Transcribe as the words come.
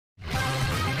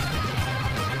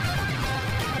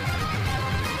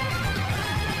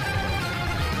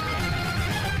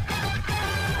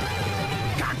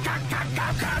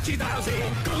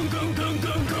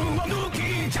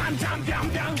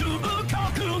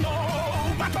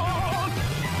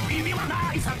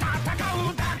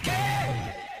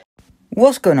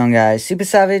What's going on, guys?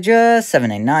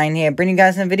 Supersavage789 here, bringing you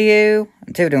guys a video.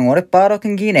 Today we're doing What If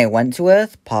Bardock Gine Went to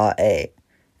Earth, Part 8.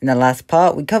 In the last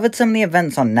part, we covered some of the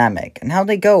events on Namek, and how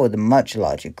they go with a much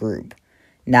larger group.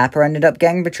 Nappa ended up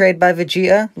getting betrayed by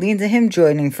Vegeta, leading to him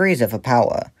joining Frieza for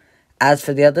power. As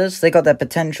for the others, they got their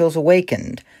potentials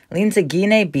awakened, leading to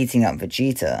Gine beating up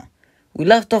Vegeta. We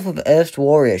left off with Earth's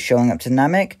warriors showing up to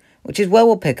Namek, which is where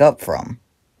we'll pick up from.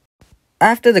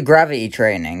 After the gravity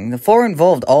training, the four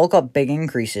involved all got big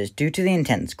increases due to the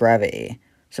intense gravity.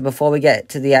 So before we get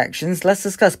to the actions, let's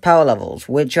discuss power levels,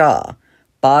 which are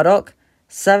Bardock,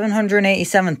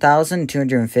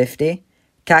 787,250,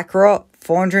 Kakarot,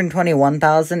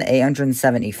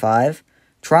 421,875,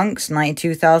 Trunks,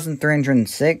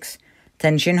 92,306,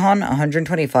 Tenshinhan,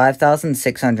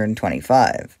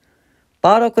 125,625.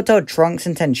 Bardock will tell Trunks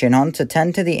and Tenshinhan to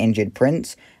tend to the injured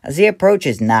prince as he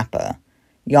approaches Nappa.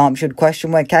 Yamcha would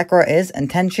question where Kakarot is, and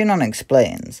Tenshinhan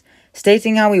explains,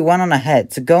 stating how he went on ahead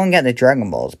to go and get the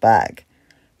Dragon Balls back.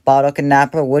 Bardock and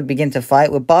Nappa would begin to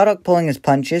fight, with Bardock pulling his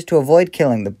punches to avoid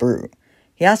killing the brute.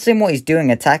 He asks him what he's doing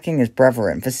attacking his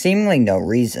brethren for seemingly no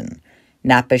reason.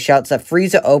 Nappa shouts that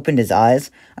Frieza opened his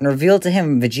eyes and revealed to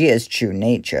him Vegeta's true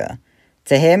nature.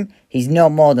 To him, he's no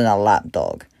more than a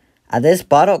lapdog. At this,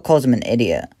 Bardock calls him an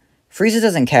idiot. Frieza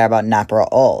doesn't care about Nappa at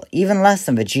all, even less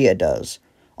than Vegeta does.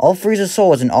 All Frieza saw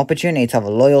was an opportunity to have a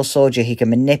loyal soldier he could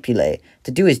manipulate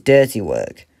to do his dirty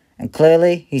work, and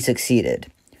clearly, he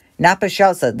succeeded. Nappa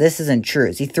shouts that this isn't true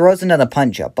as he throws another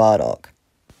punch at Bardock.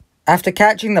 After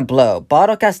catching the blow,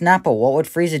 Bardock asks Nappa what would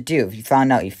Frieza do if he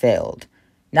found out he failed.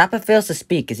 Nappa fails to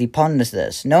speak as he ponders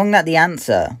this, knowing that the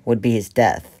answer would be his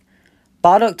death.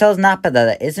 Bardock tells Nappa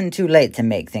that it isn't too late to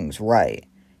make things right.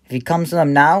 If he comes to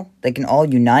them now, they can all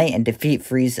unite and defeat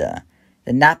Frieza.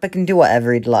 Then Nappa can do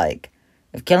whatever he'd like.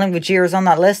 If killing Vegeta is on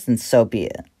that list, then so be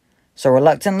it. So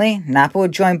reluctantly, Nappa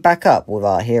would join back up with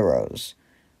our heroes.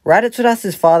 Raditz would ask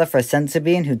his father for a senzu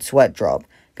bean who'd sweat drop,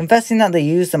 confessing that they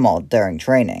used them all during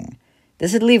training.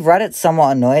 This would leave Raditz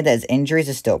somewhat annoyed that his injuries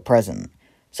are still present.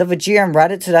 So Vegeta and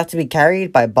Raditz would have to be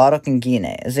carried by Bardock and Gine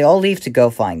as they all leave to go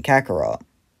find Kakarot.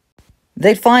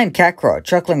 They'd find Kakarot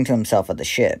chuckling to himself at the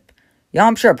ship.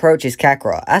 Yamcha approaches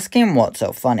Kakarot, asking him what's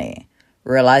so funny.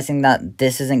 Realizing that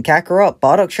this isn't Kakarot,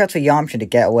 Bardock shouts for Yamcha to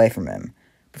get away from him.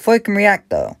 Before he can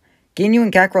react though, Ginyu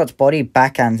and Kakarot's body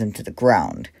backhands him to the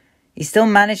ground. He still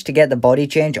managed to get the body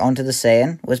change onto the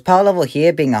Saiyan, with his power level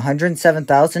here being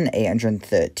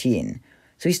 107,813.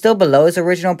 So he's still below his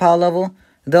original power level,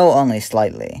 though only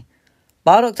slightly.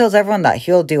 Bardock tells everyone that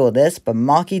he'll deal with this, but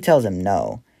Maki tells him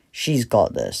no. She's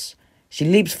got this. She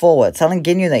leaps forward, telling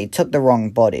Ginyu that he took the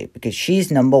wrong body, because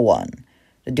she's number one.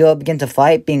 The duo begin to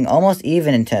fight, being almost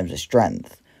even in terms of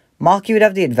strength. Maki would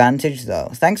have the advantage though,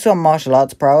 thanks to her martial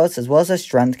arts prowess as well as her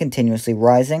strength continuously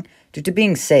rising due to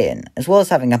being Saiyan, as well as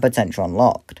having her potential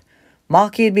unlocked.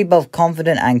 Maki would be both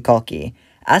confident and cocky,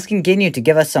 asking Ginyu to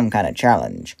give her some kind of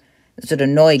challenge. This would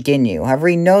annoy Ginyu, however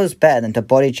he knows better than to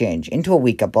body change into a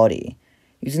weaker body.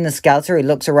 Using the scouter, he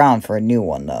looks around for a new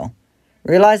one though.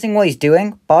 Realizing what he's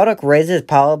doing, Bardock raises his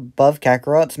power above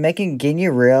Kakarot's, making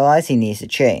Ginyu realize he needs to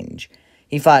change.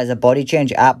 He fires a body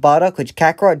change at Bardock, which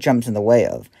Kakarot jumps in the way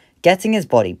of, getting his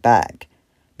body back.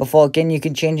 Before Ginyu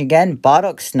can change again,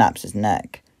 Bardock snaps his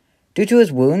neck. Due to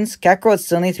his wounds, Kakarot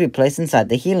still needs to be placed inside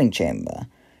the healing chamber.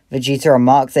 Vegeta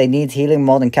remarks that he needs healing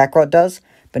more than Kakarot does,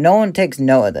 but no one takes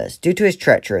note of this due to his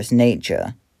treacherous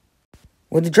nature.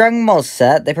 With the Dragon Balls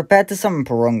set, they prepare to summon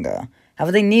Porunga,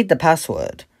 however they need the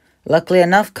password. Luckily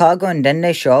enough, Kago and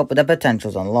Dende show up with their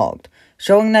potentials unlocked,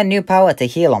 showing their new power to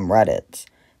heal on Raditz.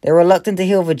 They're reluctant to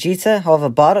heal Vegeta, however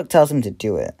Bardock tells him to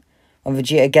do it. When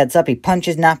Vegeta gets up, he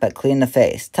punches Nappa clean in the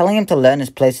face, telling him to learn his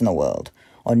place in the world,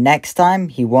 or next time,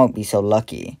 he won't be so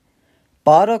lucky.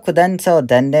 Bardock would then tell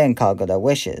Dende and Kago their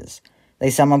wishes.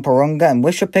 They summon Porunga and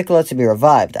wish for Piccolo to be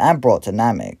revived and brought to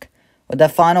Namek. With their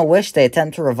final wish, they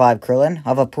attempt to revive Krillin,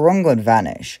 however Porunga would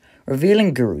vanish,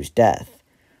 revealing Guru's death.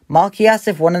 Maki asks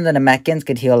if one of the Namekians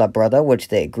could heal her brother, which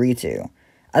they agree to.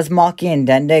 As Maki and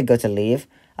Dende go to leave,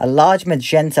 a large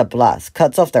magenta blast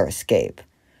cuts off their escape.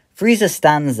 Frieza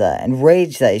stands there,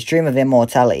 enraged that his dream of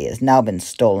immortality has now been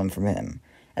stolen from him.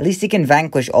 At least he can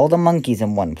vanquish all the monkeys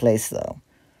in one place though.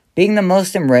 Being the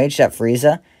most enraged at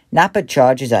Frieza, Nappa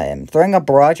charges at him, throwing a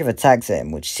barrage of attacks at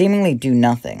him which seemingly do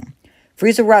nothing.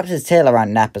 Frieza wraps his tail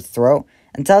around Nappa's throat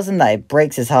and tells him that it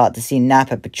breaks his heart to see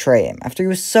Nappa betray him after he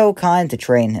was so kind to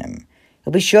train him.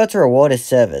 He'll be sure to reward his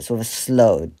service with a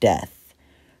slow death.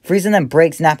 Frieza then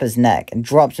breaks Nappa's neck and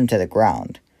drops him to the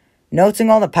ground. Noting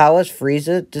all the powers,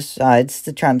 Frieza decides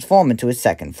to transform into his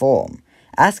second form,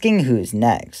 asking who's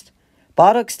next.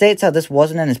 Bardock states how this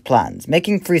wasn't in his plans,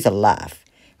 making Frieza laugh.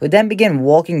 He would then begin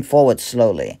walking forward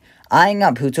slowly, eyeing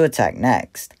up who to attack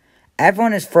next.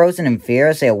 Everyone is frozen in fear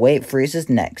as they await Frieza's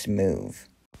next move.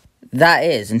 That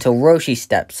is, until Roshi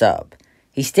steps up.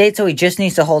 He states how he just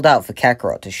needs to hold out for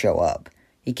Kakarot to show up.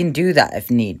 He can do that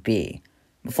if need be.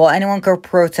 Before anyone could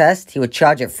protest, he would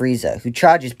charge at Frieza, who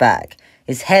charges back,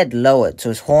 his head lowered so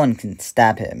his horn can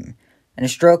stab him. In a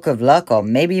stroke of luck, or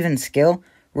maybe even skill,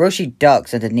 Roshi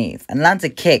ducks underneath and lands a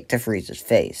kick to Frieza's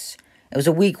face. It was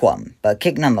a weak one, but a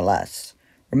kick nonetheless.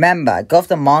 Remember, I got off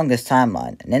the manga's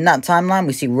timeline, and in that timeline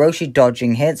we see Roshi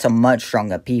dodging hits on much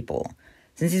stronger people.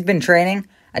 Since he's been training,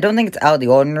 I don't think it's out of the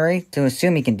ordinary to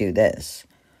assume he can do this.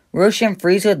 Roshi and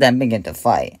Frieza then begin to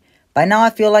fight. By now I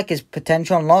feel like his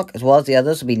potential unlock as well as the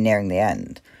others will be nearing the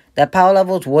end. Their power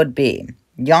levels would be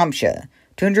Yamcha,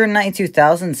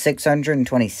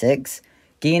 292,626,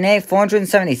 Gine,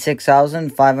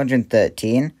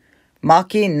 476,513,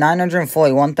 Maki,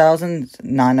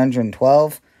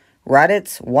 941,912,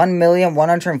 Raditz,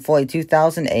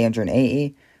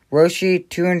 1,142,880, Roshi,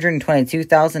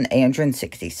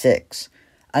 222,866.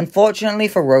 Unfortunately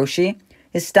for Roshi,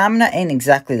 his stamina ain't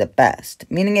exactly the best,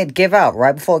 meaning he'd give out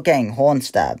right before getting horn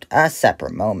stabbed at a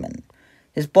separate moment.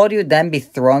 His body would then be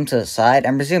thrown to the side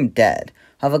and presumed dead,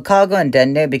 however Kago and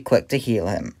Dende would be quick to heal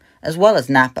him, as well as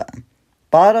Nappa.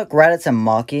 Bardock, Raditz, and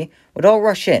Maki would all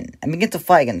rush in and begin to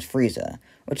fight against Frieza,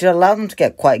 which would allow them to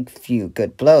get quite a few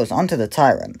good blows onto the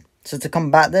tyrant. So to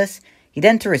combat this, he'd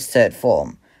enter his third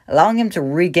form, allowing him to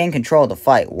regain control of the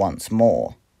fight once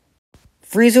more.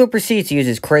 Frieza would proceed to use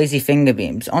his crazy finger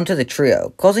beams onto the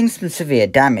trio, causing some severe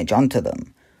damage onto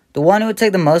them. The one who would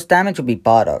take the most damage would be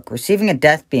Bardock, receiving a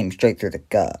death beam straight through the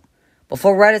gut.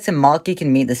 Before Raditz and Maki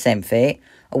can meet the same fate,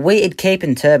 a weighted cape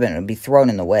and turban would be thrown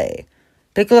in the way.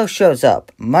 Piccolo shows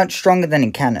up, much stronger than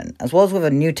in canon, as well as with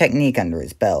a new technique under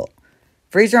his belt.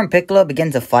 Frieza and Piccolo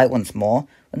begin to fight once more,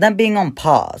 with them being on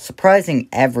par, surprising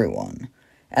everyone.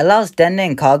 It allows Dende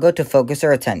and Kago to focus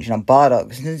their attention on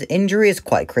Bardock since his injury is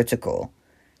quite critical.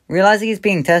 Realizing he's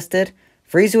being tested,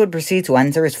 Frieza would proceed to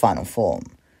enter his final form.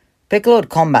 Piccolo would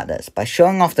combat this by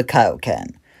showing off the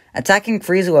Kaioken, attacking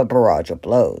Frieza with a barrage of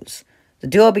blows. The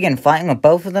duo begin fighting with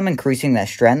both of them increasing their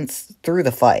strengths through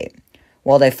the fight.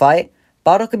 While they fight,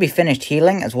 Bardock could be finished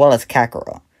healing as well as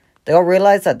Kakarot. They all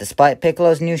realize that despite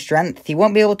Piccolo's new strength, he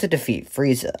won't be able to defeat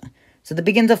Frieza, so they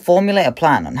begin to formulate a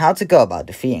plan on how to go about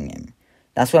defeating him.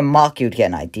 That's when Maki would get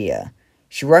an idea.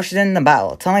 She rushes in the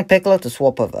battle, telling Piccolo to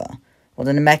swap with her. While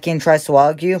the Namekian tries to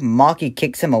argue, Maki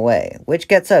kicks him away, which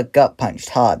gets her gut punched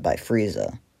hard by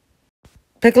Frieza.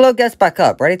 Piccolo gets back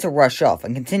up, ready to rush off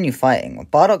and continue fighting, when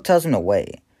Bardock tells him to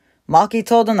wait. Maki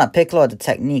told him that Piccolo had a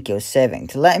technique he was saving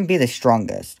to let him be the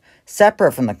strongest,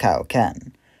 separate from the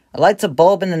Kaioken. It lights a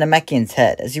bulb in the Namekian's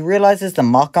head as he realizes the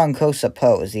Makan Kosa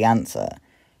Po is the answer.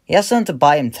 He asks them to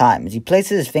buy him time as he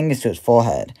places his fingers to his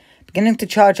forehead, beginning to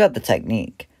charge up the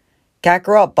technique.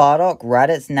 Kakarot, Bardock,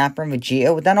 Raditz, Nappa, and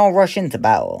Vegeta would then all rush into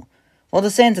battle. While the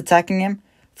Saiyans attacking him,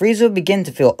 Frieza would begin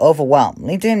to feel overwhelmed,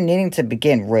 leading to him needing to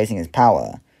begin raising his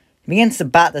power. He begins to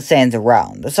bat the Saiyans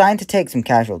around, deciding to take some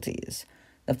casualties.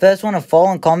 The first one to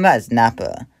fall in combat is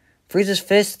Nappa. Frieza's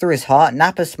fist through his heart,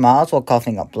 Nappa smiles while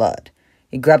coughing up blood.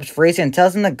 He grabs Frieza and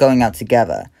tells him they're going out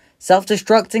together,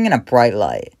 self-destructing in a bright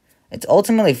light. It's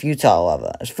ultimately futile,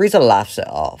 however, as Frieza laughs it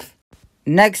off.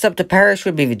 Next up to perish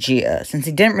would be Vegeta, since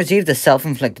he didn't receive the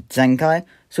self-inflicted Zenkai,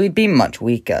 so he'd be much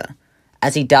weaker.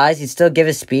 As he dies, he'd still give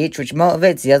a speech, which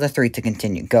motivates the other three to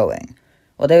continue going.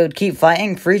 While they would keep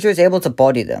fighting, Frieza is able to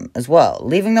body them as well,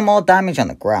 leaving them all damaged on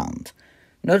the ground.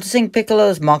 Noticing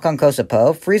Piccolo's Makan Kosa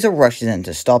Po, Frieza rushes in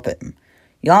to stop him.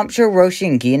 Yamcha, Roshi,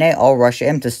 and Gine all rush at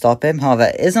him to stop him, however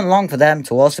it isn't long for them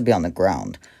to also be on the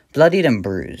ground, bloodied and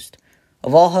bruised.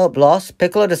 Of all hope lost,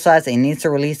 Piccolo decides that he needs to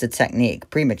release the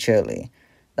technique prematurely.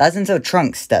 That's until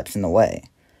Trunks steps in the way.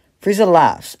 Frieza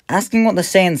laughs, asking what the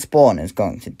Saiyan spawn is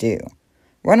going to do.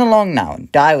 Run along now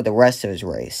and die with the rest of his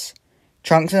race.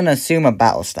 Trunks then assume a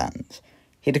battle stance.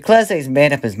 He declares that he's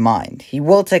made up his mind. He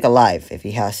will take a life if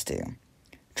he has to.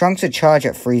 Trunks would charge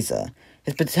at Frieza,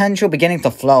 his potential beginning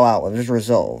to flow out with his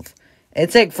resolve.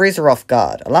 It'd take Frieza off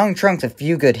guard, allowing Trunks a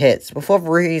few good hits before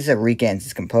Frieza regains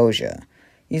his composure.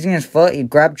 Using his foot, he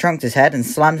grabs Trunks' head and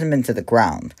slams him into the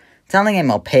ground, telling him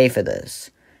he'll pay for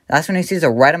this. That's when he sees a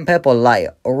red and purple light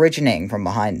originating from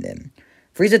behind him.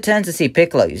 Frieza turns to see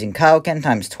Piccolo using Kaioken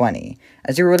times 20,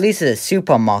 as he releases a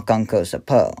Super Makan Kosa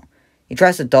Po. He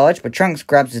tries to dodge, but Trunks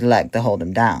grabs his leg to hold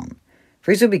him down.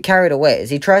 Frieza will be carried away as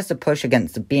he tries to push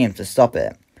against the beam to stop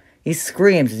it. He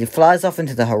screams as he flies off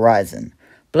into the horizon,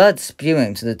 blood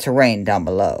spewing to the terrain down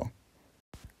below.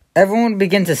 Everyone would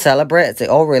begin to celebrate as they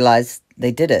all realized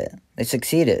they did it. They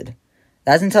succeeded.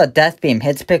 That's until a death beam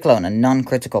hits Piccolo in a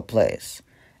non-critical place.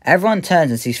 Everyone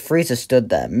turns and sees Frieza stood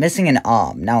there, missing an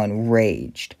arm, now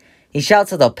enraged. He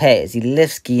shouts that they'll pay as he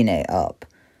lifts Gine up.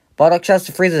 Bardock shouts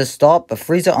to Frieza to stop, but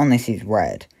Frieza only sees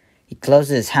red. He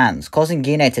closes his hands, causing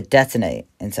Gine to detonate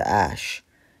into ash.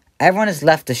 Everyone is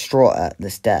left distraught at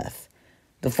this death.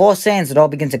 The four Saiyans would all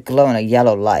begin to glow in a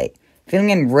yellow light, feeling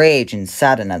enraged and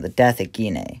saddened at the death of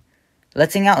Gine.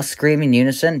 Letting out a scream in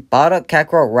unison, Bardock,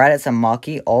 Kakarot, Raditz, and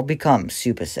Maki all become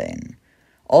Super Saiyan.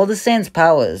 All the Saiyans'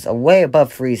 powers are way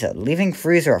above Frieza, leaving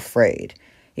Frieza afraid.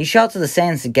 He shouts to the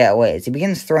Saiyans to get away as he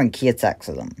begins throwing ki attacks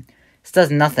at them. This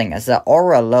does nothing as their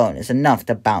aura alone is enough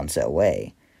to bounce it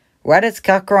away. Raditz,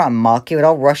 Kakarot, and Maki would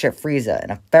all rush at Frieza in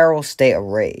a feral state of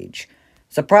rage.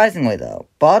 Surprisingly though,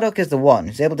 Bardock is the one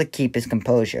who's able to keep his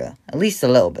composure, at least a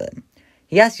little bit.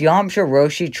 He asks Yamcha,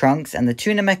 Roshi, Trunks, and the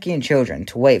two Namekian children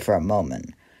to wait for a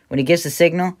moment. When he gives the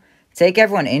signal, take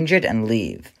everyone injured and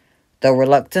leave. Though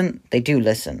reluctant, they do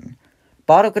listen.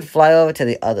 Bardock would fly over to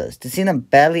the others to see them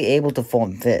barely able to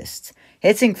form fists,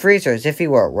 hitting Frieza as if he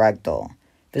were a ragdoll.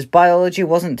 If his biology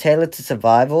wasn't tailored to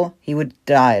survival, he would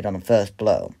die on the first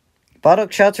blow.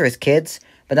 Bardock shouts for his kids,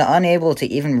 but they're unable to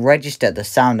even register the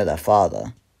sound of their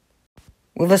father.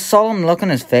 With a solemn look on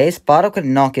his face, Bardock would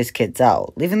knock his kids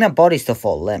out, leaving their bodies to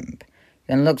fall limp. He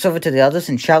then looks over to the others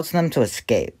and shouts to them to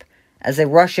escape. As they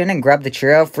rush in and grab the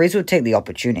trio, Frieza would take the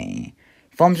opportunity.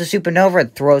 He forms a supernova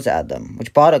and throws it at them,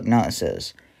 which Bardock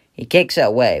notices. He kicks it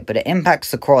away, but it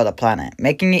impacts the core of the planet,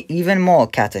 making it even more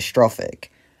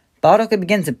catastrophic. Bardock would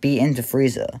begin to beat into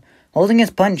Frieza, holding his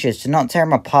punches to not tear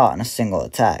him apart in a single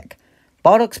attack.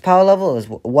 Bardock's power level is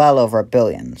well over 1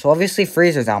 billion, so obviously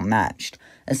Frieza's outmatched,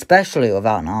 especially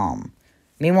without an arm.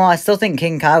 Meanwhile, I still think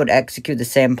King Kai would execute the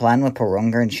same plan with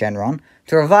Porunga and Shenron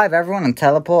to revive everyone and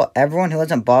teleport everyone who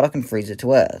isn't Bardock and Frieza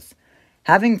to Earth.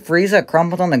 Having Frieza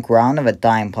crumpled on the ground of a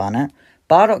dying planet,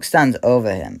 Bardock stands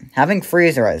over him, having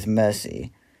Frieza at his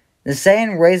mercy. The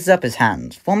Saiyan raises up his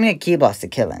hands, forming a ki blast to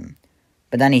kill him.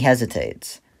 But then he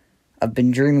hesitates. I've been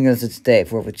dreaming of this day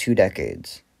for over 2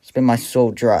 decades. It's been my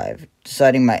sole drive,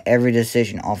 deciding my every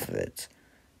decision off of it.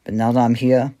 But now that I'm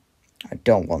here, I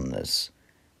don't want this.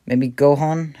 Maybe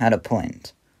Gohan had a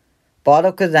point.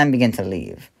 Bardock could then begin to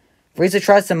leave. Frieza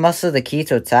tries to muster the ki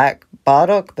to attack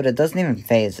Bardock, but it doesn't even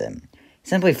faze him. He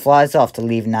simply flies off to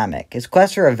leave Namek, his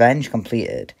quest for revenge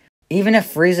completed. Even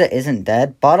if Frieza isn't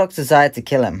dead, Bardock's desire to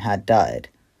kill him had died.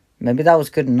 Maybe that was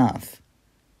good enough.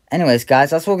 Anyways guys,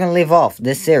 that's what we're going to leave off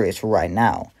this series for right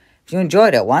now. If you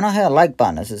enjoyed it, why not hit a like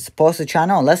button as it supports the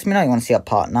channel and lets me know you want to see a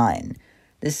part 9.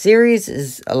 This series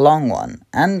is a long one,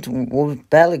 and we've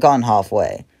barely gotten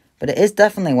halfway, but it is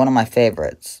definitely one of my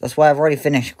favourites. That's why I've already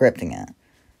finished scripting it.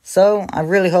 So, I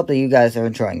really hope that you guys are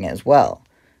enjoying it as well.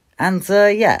 And,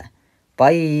 yeah,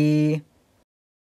 bye!